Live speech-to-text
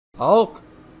Hulk!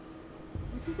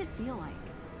 What does it feel like?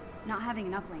 Not having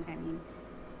an uplink, I mean.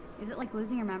 Is it like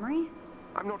losing your memory?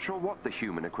 I'm not sure what the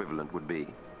human equivalent would be.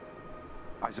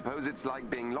 I suppose it's like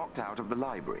being locked out of the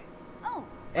library. Oh,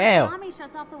 Ew. Mommy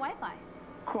shuts off the Wi-Fi.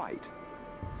 Quite.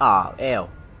 Oh, ew.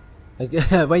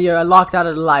 Like, when you're locked out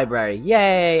of the library.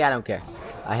 Yay! I don't care.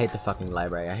 I hate the fucking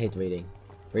library. I hate reading.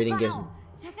 Reading gives me...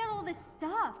 Check out all this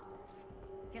stuff.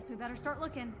 Guess we better start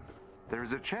looking. There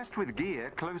is a chest with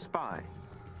gear close by.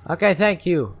 Okay, thank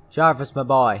you. Jarvis, my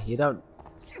boy. You don't...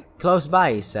 Close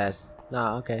by, he says.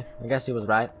 No, okay. I guess he was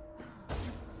right.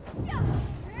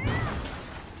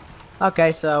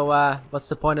 Okay, so, what's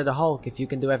the point of the Hulk if you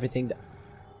can do everything that...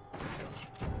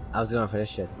 I was going for this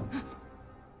shit.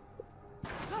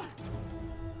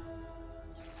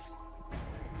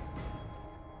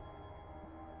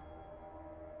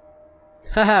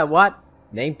 Haha, what?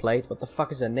 Nameplate? What the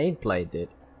fuck is a nameplate, dude?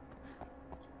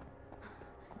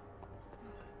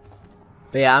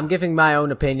 But yeah, I'm giving my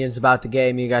own opinions about the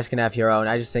game. You guys can have your own.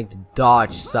 I just think the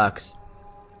dodge sucks.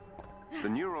 The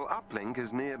neural uplink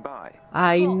is nearby.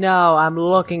 I know. I'm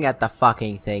looking at the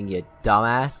fucking thing, you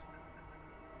dumbass.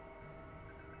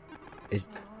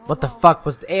 What the fuck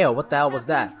was the... Ew, what the hell was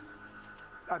that?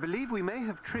 I believe we may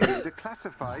have triggered a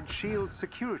classified S.H.I.E.L.D.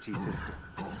 security system.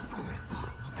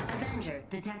 Avenger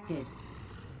detected.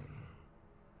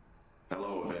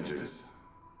 Hello, Avengers.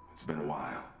 It's been a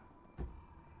while.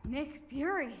 Nick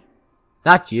Fury.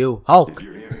 Not you, Hulk. If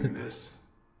you're hearing this,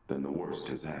 then the worst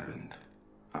has happened.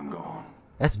 I'm gone.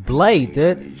 That's Blade, I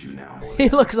dude. need you now more He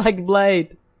than looks like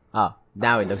Blade. Oh,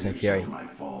 now he looks like Fury. S.H.I.E.L.D.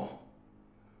 might fall,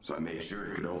 so I made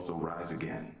sure it could also rise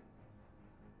again.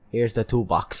 Here's the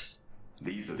toolbox.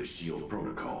 These are the S.H.I.E.L.D.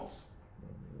 protocols.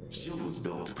 S.H.I.E.L.D. was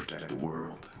built to protect the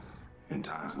world. In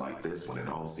times like this, when it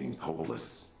all seems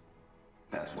hopeless,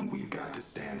 that's when we've got to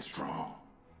stand strong.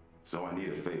 So I need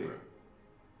a favor.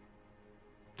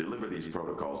 Deliver these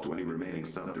protocols to any remaining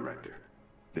sub-director.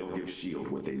 They'll give S.H.I.E.L.D.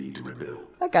 what they need to rebuild.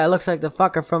 That guy looks like the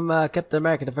fucker from Captain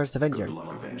America, the First Avenger. Good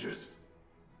luck, Avengers.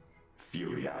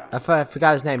 Fury out. I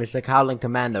forgot his name. It's like Howling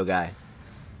Commando guy.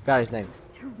 Forgot his name.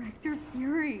 Director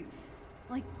Fury.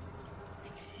 Like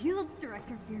S.H.I.E.L.D.'s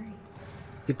Director Fury.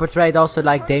 He portrayed also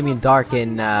like Damien Dark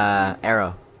in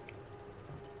Arrow.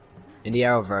 In the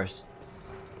Arrowverse.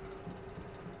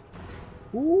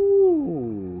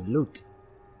 Ooh, loot.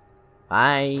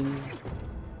 Mine.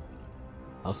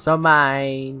 Also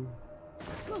mine.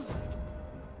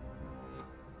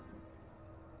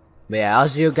 But yeah,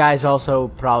 as you guys also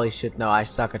probably should know, I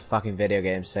suck at fucking video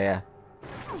games, so yeah.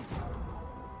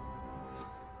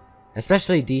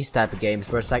 Especially these type of games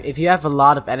where it's like, if you have a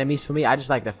lot of enemies for me, I just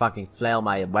like to fucking flail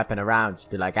my weapon around. Just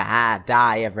be like, aha,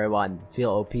 die everyone.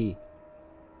 Feel OP.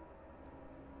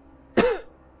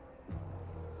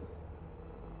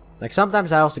 Like,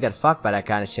 sometimes I also get fucked by that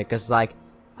kind of shit, because like,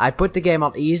 I put the game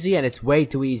on easy and it's way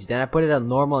too easy. Then I put it on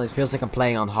normal and it feels like I'm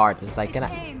playing on hard. It's like, can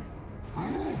I...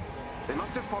 They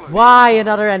must have followed Why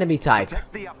another enemy type?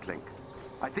 Protect the uplink.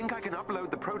 I think I can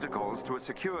upload the protocols to a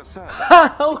secure server.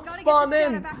 Hulk Gotta spawn get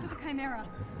this in! back to the Chimera.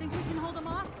 Think we can hold him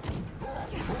off?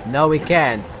 No, we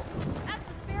can't. That's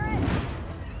the spirit.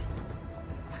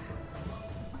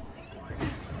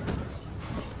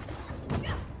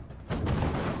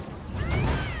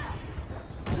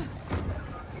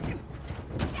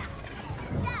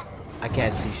 I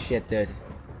can't see shit, dude.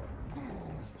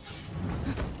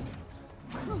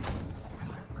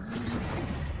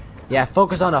 Yeah,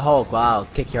 focus on the Hulk while I'll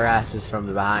kick your asses from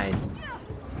the behind.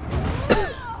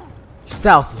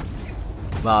 Stealth.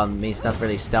 Well, it means not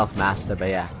really stealth master, but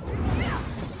yeah.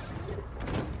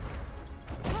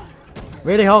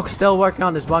 Really, Hulk still working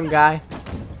on this one guy?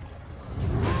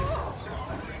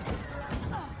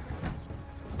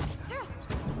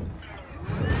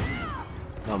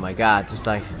 Oh my god, just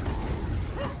like...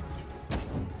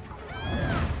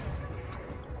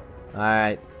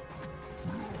 Alright.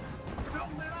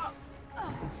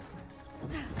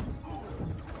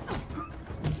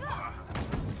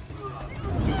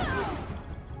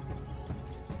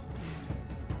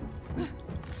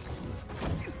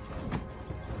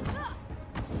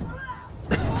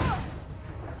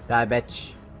 Die,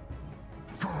 bitch.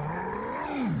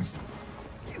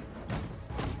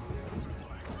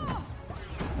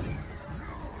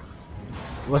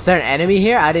 Was there an enemy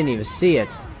here? I didn't even see it.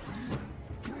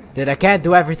 Dude, I can't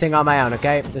do everything on my own,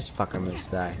 okay? This fucker must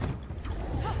die.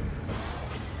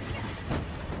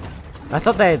 I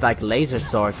thought they had like laser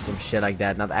swords or some shit like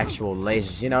that, not actual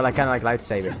lasers, you know, like kind of like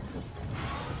lightsabers.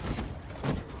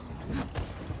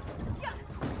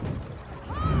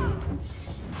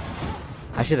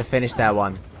 I should have finished that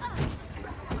one.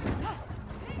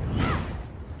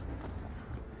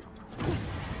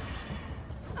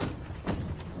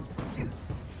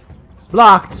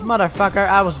 Blocked, motherfucker.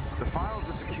 I was. The files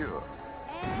are secure.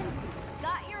 And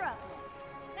got your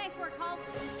upload. Nice work, Hulk.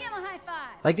 Give him a high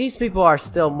five. Like, these people are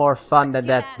still more fun than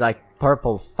that, like,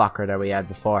 purple fucker that we had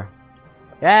before.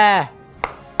 Yeah!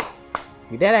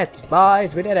 We did it,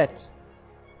 boys. We did it.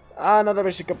 Another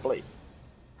mission complete.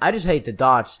 I just hate the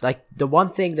dodge. Like, the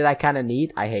one thing that I kind of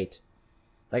need, I hate.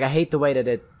 Like, I hate the way that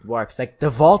it works. Like, the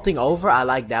vaulting over, I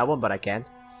like that one, but I can't.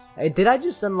 Hey, did I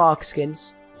just unlock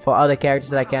skins for other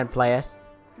characters that I can't play as?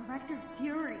 Director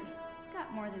Fury.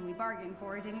 Got more than we bargained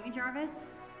for, didn't we, Jarvis?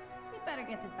 We better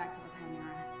get this back to the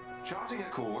Chimera. Charting a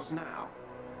course now.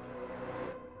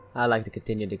 I'd like to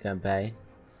continue the campaign.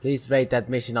 Please rate that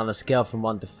mission on a scale from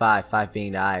 1 to 5, 5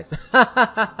 being the highest.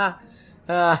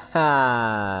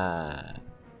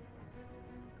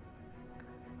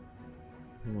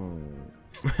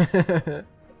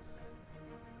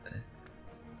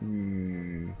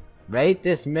 Rate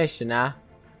this mission, huh?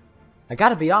 I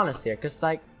gotta be honest here, cause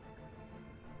like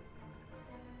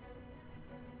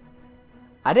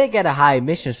I did get a high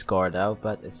mission score though,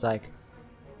 but it's like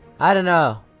I don't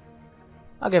know.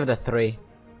 I'll give it a 3.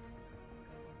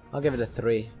 I'll give it a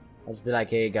 3. I'll just be like,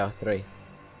 here you go, 3.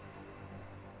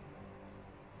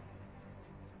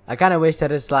 I kinda wish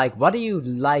that it's like, what do you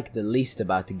like the least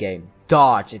about the game?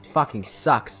 Dodge, it fucking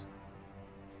sucks.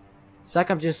 It's like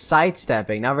I'm just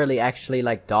sidestepping, not really actually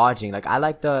like dodging. Like I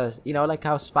like the, you know, like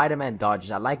how Spider-Man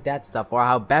dodges. I like that stuff, or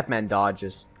how Batman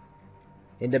dodges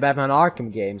in the Batman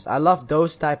Arkham games. I love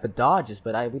those type of dodges,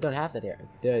 but we don't have that here.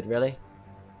 Dude, really?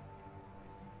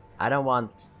 I don't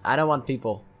want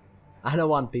people. I don't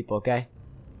want people, okay?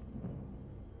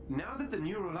 Now that the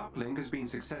neural uplink has been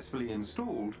successfully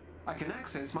installed, I can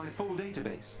access my full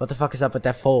database. What the fuck is up with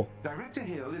that full? Director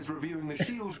Hill is reviewing the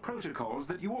SHIELD protocols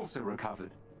that you also recovered.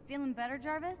 Feeling better,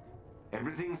 Jarvis?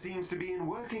 Everything seems to be in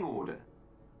working order.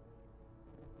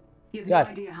 You have no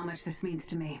idea how much this means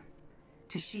to me.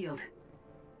 To S.H.I.E.L.D.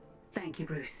 Thank you,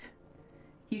 Bruce.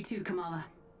 You too, Kamala.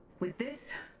 With this,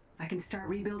 I can start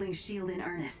rebuilding S.H.I.E.L.D. in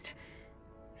earnest.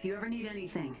 If you ever need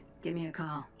anything, give me a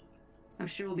call. I'm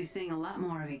sure we'll be seeing a lot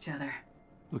more of each other.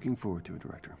 Looking forward to it,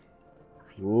 Director.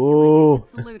 Ooh.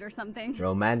 Salute or something.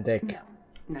 Romantic. No,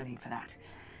 no need for that.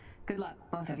 Good luck,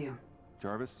 both of you.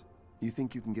 Jarvis, you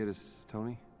think you can get us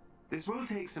Tony? This will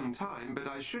take some time, but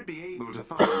I should be able to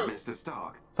find Mr.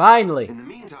 Stark. Finally. In the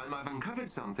meantime, I've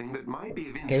uncovered something that might be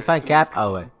of interest. Can you find Cap?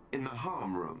 Oh wait. In the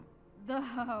H.A.R.M. room. The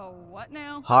what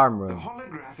now? H.A.R.M. The room.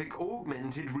 holographic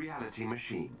augmented reality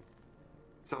machine.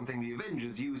 Something the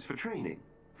Avengers use for training.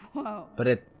 Whoa. But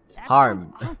it's That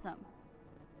H.A.R.M. sounds awesome.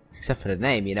 Except for the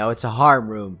name, you know, it's a H.A.R.M.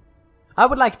 room. I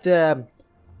would like the...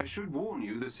 I should warn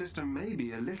you, the system may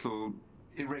be a little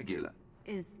irregular.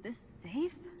 Is this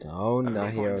safe? Oh no,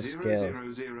 hero skill.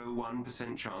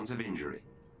 0.0001% chance of injury.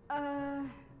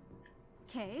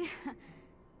 Okay.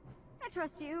 I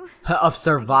trust you. Of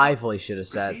survival, he should have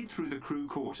said. Proceed through the crew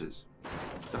quarters.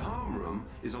 The H.A.R.M. room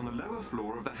is on the lower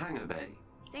floor of the hangar bay.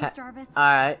 Thanks, Jarvis.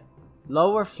 Alright.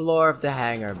 Lower floor of the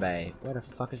hangar bay. Where the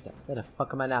fuck is that? Where the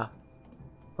fuck am I now?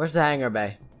 Where's the hangar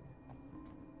bay?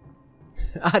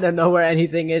 I don't know where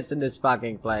anything is in this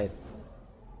fucking place.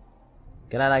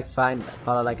 Can I like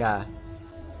follow like a...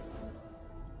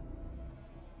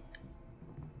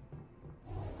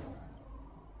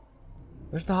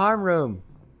 Where's the H.A.R.M. room?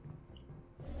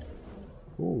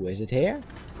 Ooh, is it here?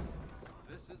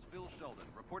 This is Phil Sheldon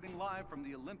reporting live from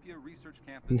the Olympia Research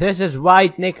Campus. This is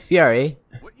White Nick Fury.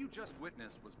 What you just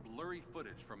witnessed was blurry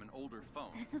footage from an older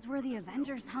phone. This is where the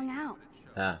Avengers hung out.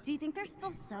 Do you think there's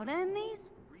still soda in these?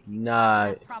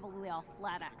 No. That's probably all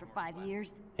flat after 5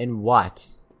 years. In what?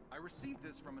 I received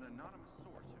this from an anonymous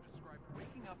source who described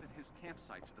waking up at his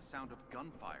campsite to the sound of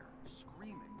gunfire,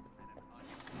 screaming,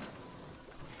 and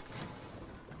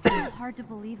It's so hard to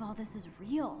believe all this is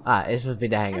real. Ah, this must be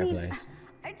the I hangar mean, place.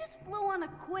 I just flew on a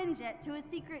Quinjet to a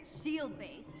secret S.H.I.E.L.D.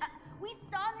 base. We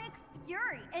saw Nick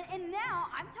Fury, and now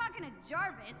I'm talking to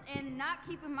Jarvis and not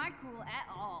keeping my cool at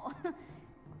all.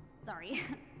 Sorry.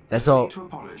 That's I all. need to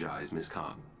apologize, Miss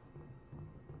Khan.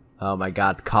 Oh my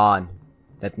god, Khan.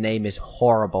 That name is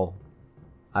horrible.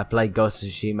 I played Ghost of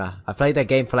Tsushima. I played that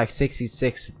game for like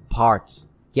 66 parts.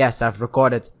 Yes, I've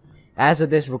recorded. As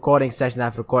of this recording session,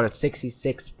 I've recorded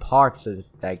 66 parts of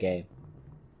that game.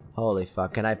 Holy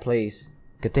fuck, can I please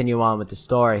continue on with the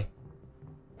story?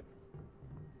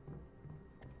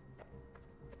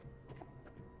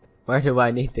 Where do I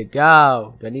need to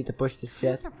go? Do I need to push this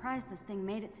I'm shit? surprised this thing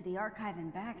made it to the archive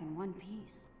and back in one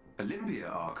piece. Olympia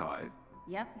Archive.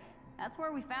 Yep, that's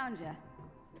where we found you.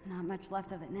 Not much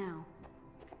left of it now.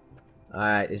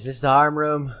 Alright, is this the H.A.R.M.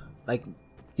 room? Like,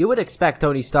 you would expect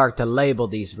Tony Stark to label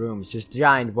these rooms, just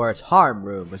giant words, H.A.R.M.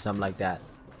 room or something like that.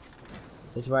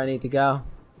 This is where I need to go?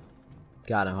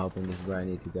 God, I'm hoping this is where I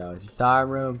need to go. Is this the arm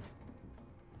room?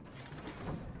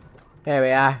 Here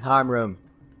we are, arm room.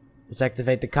 Let's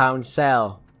activate the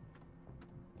council.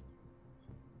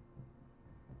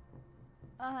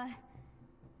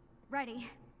 Ready.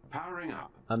 Powering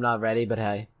up. I'm not ready, but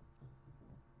hey.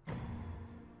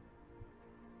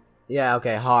 Yeah,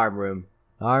 okay, H.A.R.M.ed room.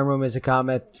 H.A.R.M.ed room is a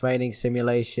combat training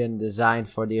simulation designed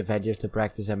for the Avengers to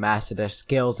practice and master their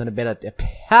skills and ability.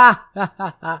 Ha ha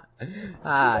ha ha.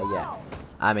 Yeah.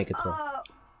 I'm in control.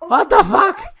 What the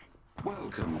fuck?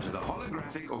 Welcome to the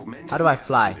holographic augmented How do I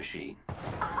fly? reality machine.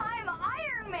 I'm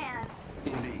Iron Man!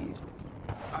 Indeed.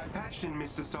 I patched in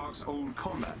Mr. Stark's old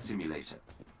combat simulator.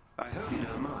 I hope you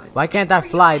don't mind. Why can't I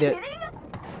fly, dude? Kidding?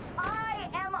 I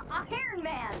am Iron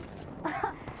Man!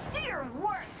 Do your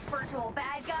work, virtual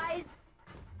bad guys!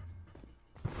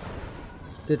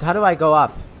 Dude, how do I go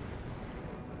up?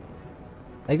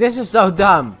 Like, this is so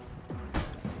dumb.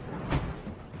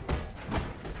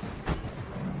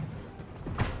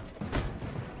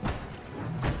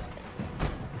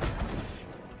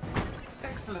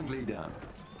 Excellently done.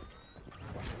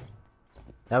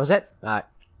 That was it? Alright.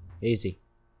 Easy.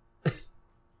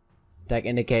 Attack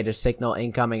indicator signal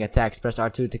incoming attacks. Press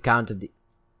R2 to counter the...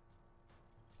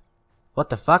 What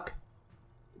the fuck?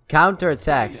 Counter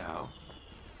attacks. Now.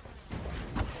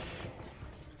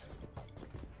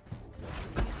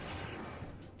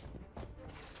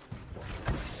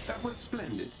 That was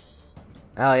splendid.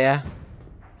 Oh yeah.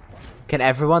 Can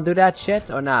everyone do that shit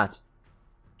or not?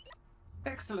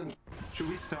 Excellent. Shall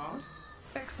we start?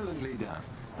 Excellently done.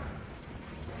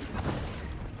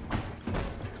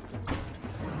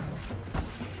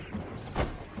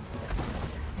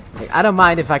 Like, I don't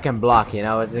mind if I can block, you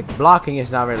know. Blocking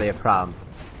is not really a problem.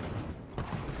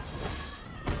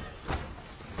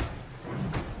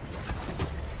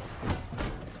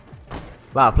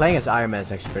 Wow, playing as Iron Man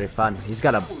is actually pretty fun. He's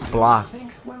got a block.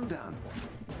 Well done.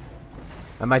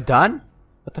 Am I done?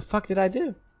 What the fuck did I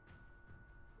do?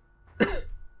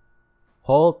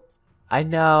 Hold. I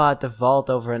know how to vault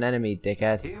over an enemy,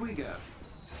 dickhead. Here we go.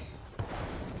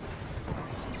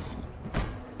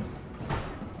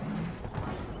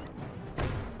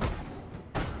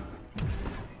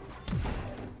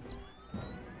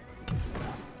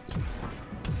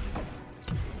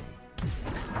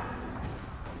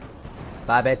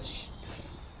 Bye, bitch.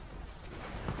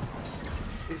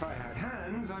 If I had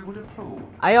hands, I would applaud.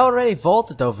 I already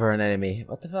vaulted over an enemy.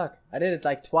 What the fuck? I did it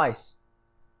like twice.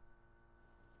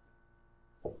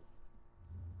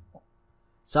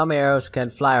 Some arrows can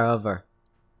fly over.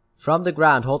 From the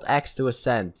ground, hold X to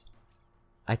ascend.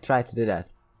 I tried to do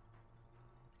that.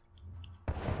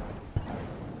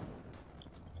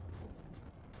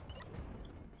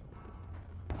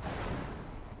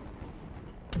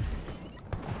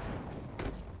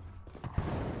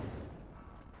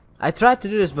 I tried to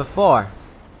do this before,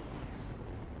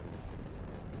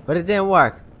 but it didn't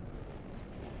work.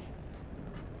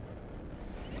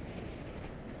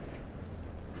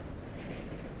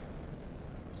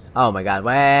 Oh my god,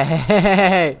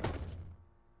 wait!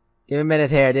 Give me a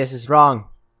minute here, this is wrong.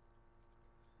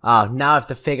 Oh, now I have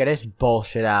to figure this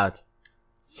bullshit out.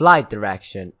 Flight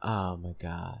direction, oh my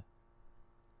god.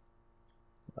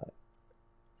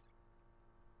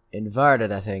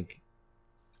 Inverted, I think.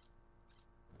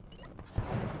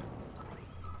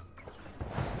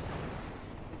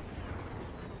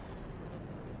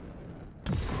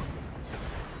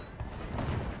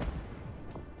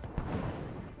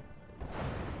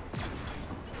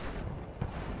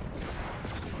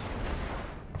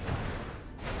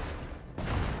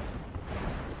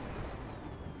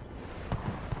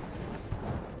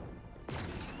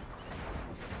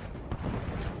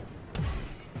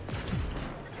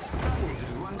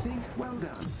 Well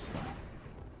done.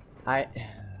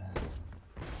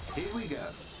 Here we go.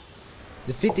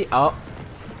 Defeat the... Oh.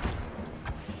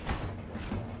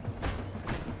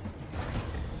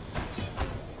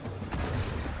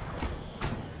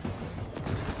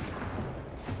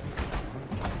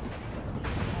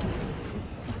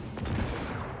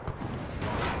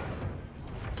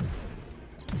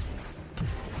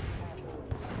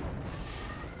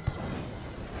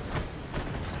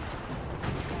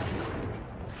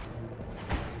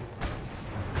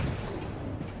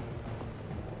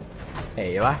 There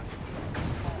you are.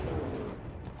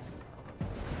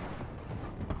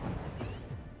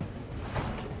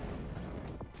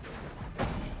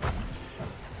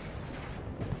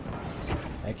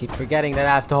 I keep forgetting that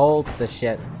I have to hold the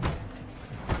shit.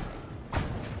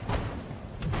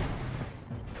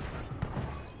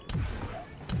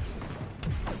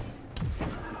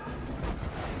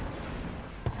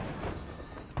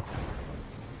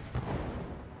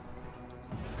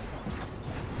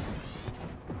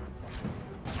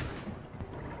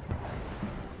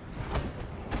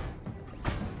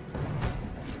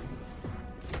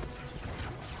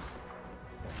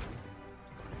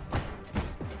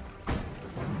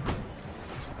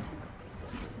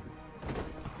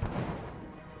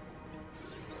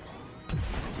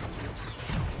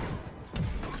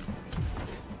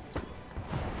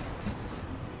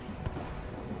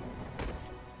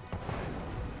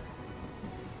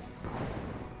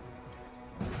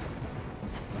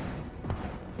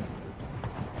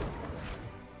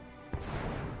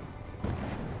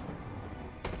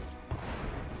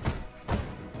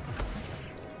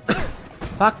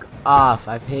 Fuck off,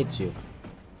 I've hit you.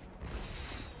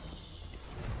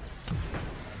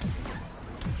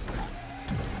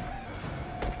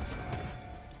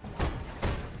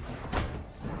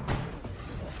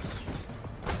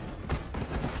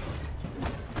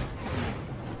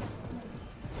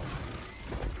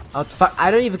 Oh fuck, I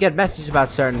don't even get messages about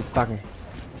certain fucking...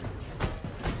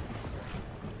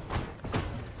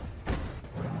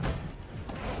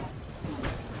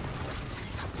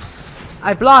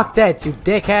 I blocked it, you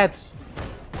dickheads!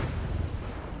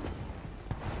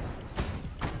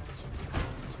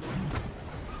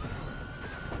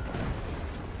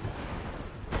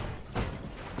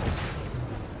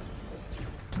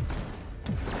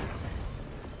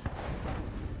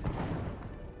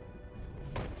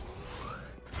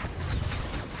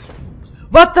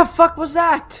 What the fuck was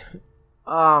that?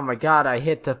 Oh my god, I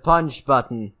hit the punch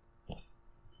button.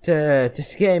 Dude,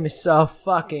 this game is so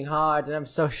fucking hard and I'm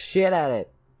so shit at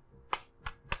it.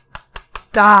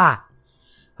 Ah!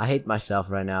 I hate myself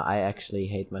right now. I actually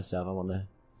hate myself. I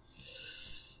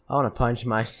wanna punch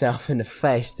myself in the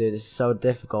face, dude. This is so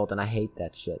difficult and I hate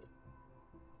that shit.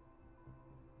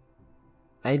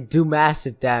 I do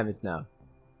massive damage now.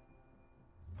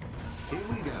 Here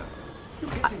we go.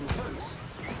 You're getting close.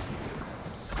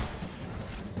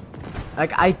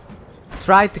 Like, I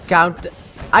tried to count...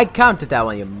 I counted that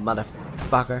one, you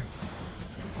motherfucker.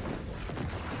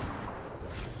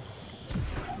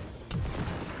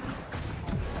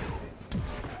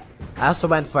 I also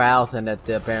went for health and that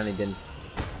apparently didn't.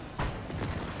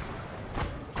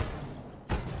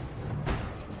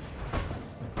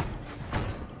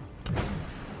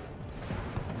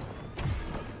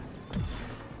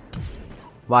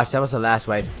 Watch, that was the last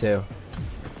wave too.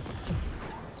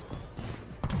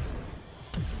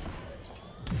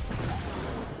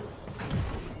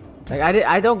 Like,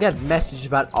 I don't get messages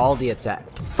about all the attack.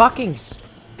 Fucking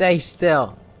stay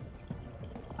still.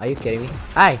 Are you kidding me?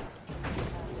 Hey!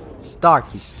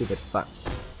 Stark, you stupid fuck.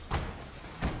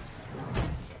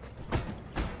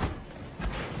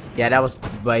 Yeah, that was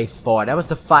wave 4. That was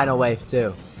the final wave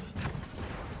too.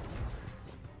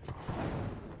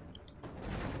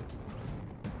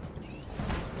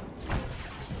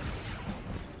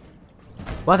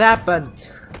 What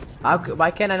happened?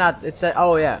 Why can I not? It's a,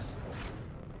 oh yeah.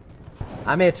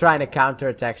 I'm here trying to counter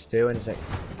attacks too, and it's like,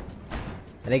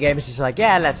 and the game is just like,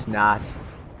 yeah, let's not.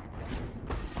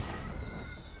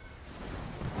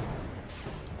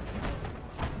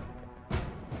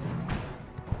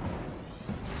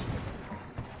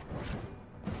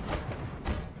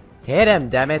 Hit him,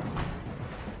 damn it!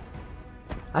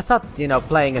 I thought, you know,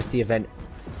 playing as the event.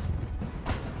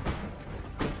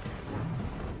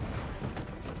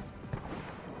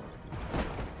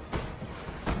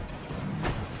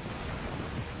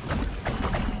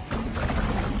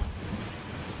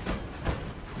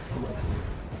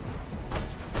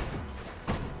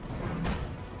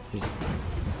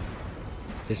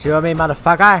 Just shoot me,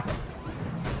 motherfucker!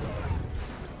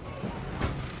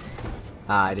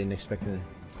 Ah, I didn't expect it.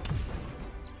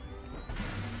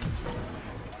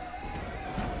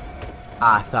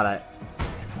 Ah, I thought I...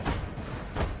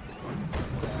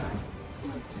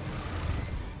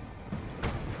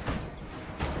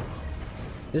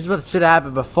 This is what should have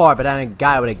happened before, but then a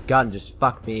guy with a gun just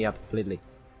fucked me up completely.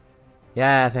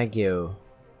 Yeah, thank you.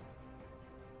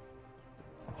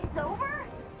 It's over?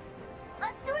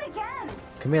 Let's do it again!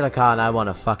 Camila Khan, I want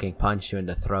to fucking punch you in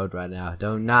the throat right now.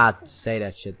 Do not say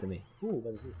that shit to me. Ooh,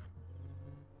 what is this?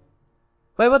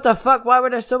 Wait, what the fuck? Why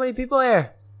were there so many people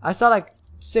here? I saw like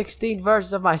 16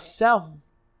 versions of myself.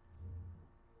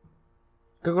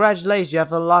 Congratulations, you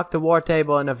have unlocked the war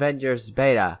table in Avengers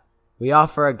beta. We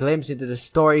offer a glimpse into the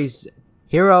story's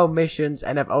hero missions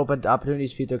and have opened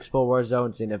opportunities for you to explore war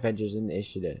zones in Avengers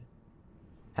Initiative.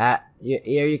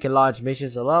 Here you can launch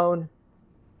missions alone,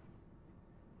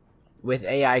 with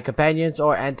AI companions,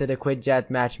 or enter the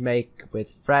Quinjet match make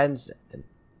with friends.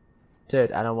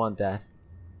 Dude, I don't want that.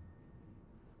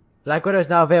 Black Widow is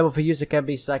now available for use. It can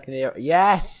be selected here.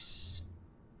 Yes!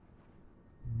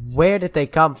 Where did they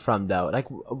come from though? Like,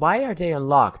 why are they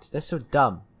unlocked? That's so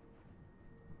dumb.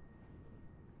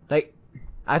 Like,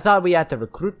 I thought we had to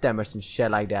recruit them or some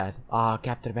shit like that. Oh,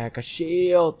 Captain America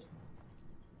shield!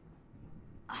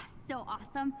 So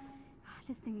awesome.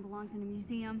 This thing belongs in a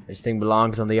museum. This thing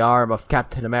belongs on the arm of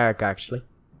Captain America, actually.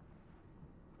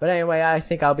 But anyway, I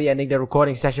think I'll be ending the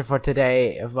recording session for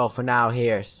today. Well, for now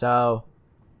here, so...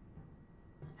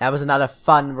 That was another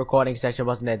fun recording session,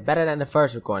 wasn't it? Better than the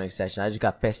first recording session. I just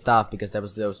got pissed off because there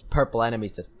was those purple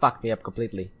enemies that fucked me up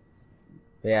completely.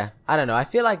 But yeah, I don't know. I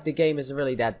feel like the game isn't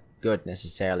really that good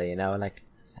necessarily, you know? Like,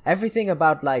 everything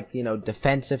about like, you know,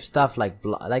 defensive stuff,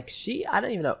 like she, I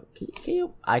don't even know. Can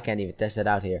you? I can't even test it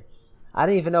out here. I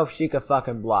don't even know if she could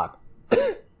fucking block.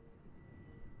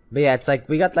 But yeah, it's like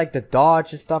we got like the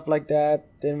dodge and stuff like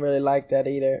that. Didn't really like that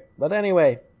either. But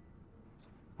anyway,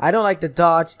 I don't like the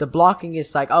dodge. The blocking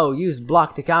is like, oh, use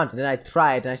block to counter. Then I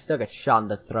try it and I still get shot in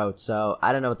the throat. So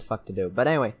I don't know what the fuck to do. But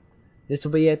anyway, this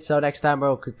will be it. So next time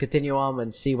we'll continue on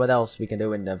and see what else we can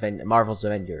do in the Marvel's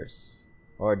Avengers.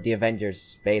 Or the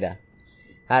Avengers beta.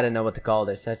 I don't know what to call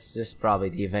this. That's just probably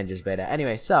the Avengers beta.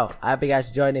 Anyway, so I hope you guys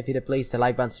enjoyed. If you did, please hit the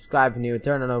like button, subscribe if you're new,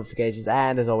 turn on notifications,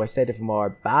 and as always, stay there for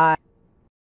more. Bye.